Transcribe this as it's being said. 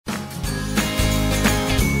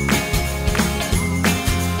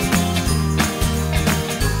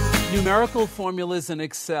Numerical formulas in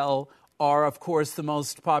Excel are, of course, the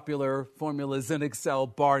most popular formulas in Excel,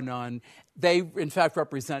 bar none. They, in fact,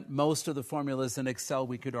 represent most of the formulas in Excel,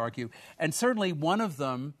 we could argue. And certainly one of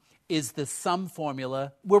them is the sum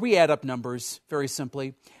formula, where we add up numbers, very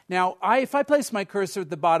simply. Now, if I place my cursor at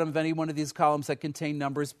the bottom of any one of these columns that contain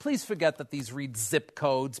numbers, please forget that these read zip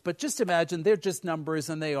codes, but just imagine they're just numbers,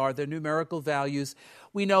 and they're numerical values.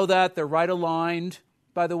 We know that. They're right aligned.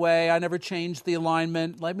 By the way, I never changed the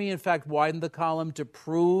alignment. Let me, in fact, widen the column to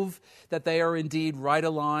prove that they are indeed right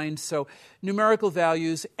aligned. So numerical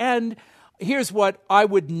values. And here's what I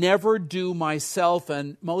would never do myself,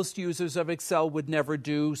 and most users of Excel would never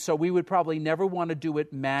do. So we would probably never want to do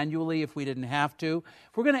it manually if we didn't have to.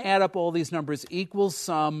 If we're going to add up all these numbers, equals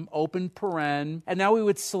sum, open paren. And now we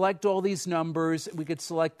would select all these numbers. We could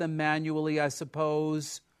select them manually, I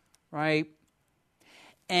suppose, right?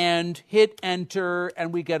 And hit enter,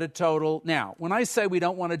 and we get a total. Now, when I say we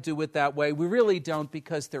don't want to do it that way, we really don't,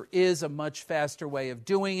 because there is a much faster way of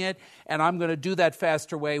doing it, and I'm going to do that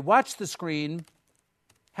faster way. Watch the screen.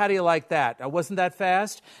 How do you like that? Now, wasn't that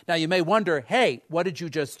fast? Now, you may wonder, hey, what did you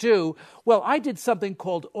just do? Well, I did something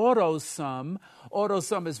called AutoSum.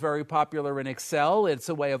 AutoSum is very popular in Excel. It's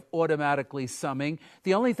a way of automatically summing.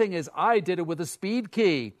 The only thing is I did it with a speed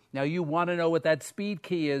key. Now, you want to know what that speed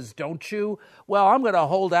key is, don't you? Well, I'm going to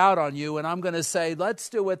hold out on you, and I'm going to say, let's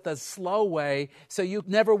do it the slow way, so you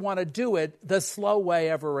never want to do it the slow way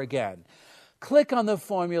ever again. Click on the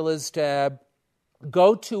Formulas tab,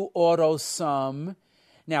 go to AutoSum.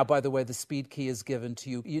 Now, by the way, the speed key is given to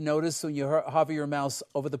you. You notice when you hover your mouse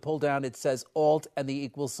over the pull down, it says Alt and the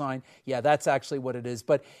equal sign. Yeah, that's actually what it is.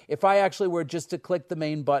 But if I actually were just to click the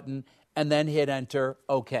main button and then hit enter,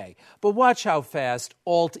 okay. But watch how fast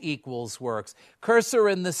Alt equals works. Cursor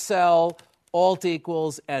in the cell, Alt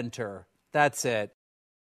equals enter. That's it.